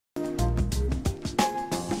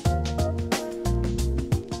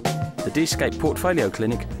The dSCAPE Portfolio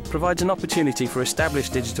Clinic provides an opportunity for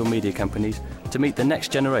established digital media companies to meet the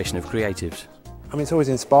next generation of creatives. I mean, it's always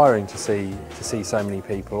inspiring to see so many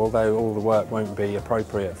people, although all the work won't be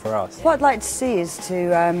appropriate for us. What I'd like to see is to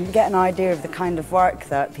get an idea of the kind of work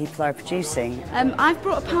that people are producing. I've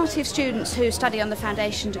brought a party of students who study on the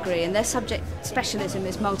foundation degree, and their subject specialism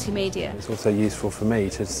is multimedia. It's also useful for me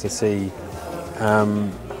to see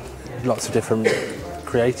lots of different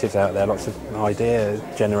creatives out there, lots of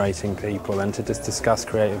idea-generating people, and to just discuss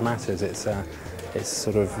creative matters. It's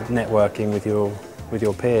sort of networking with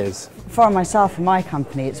your peers. For myself and my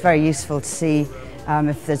company, it's very useful to see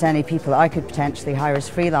if there's any people that I could potentially hire as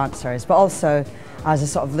freelancers, but also as a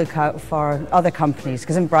sort of lookout for other companies,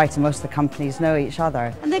 because in Brighton most of the companies know each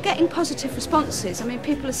other. And they're getting positive responses. I mean,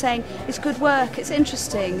 people are saying it's good work, it's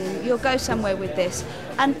interesting, and you'll go somewhere with this.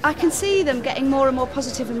 And I can see them getting more and more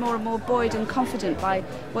positive and more buoyed and confident by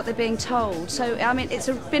what they're being told. So, I mean, it's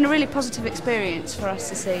been a really positive experience for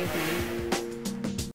us this evening.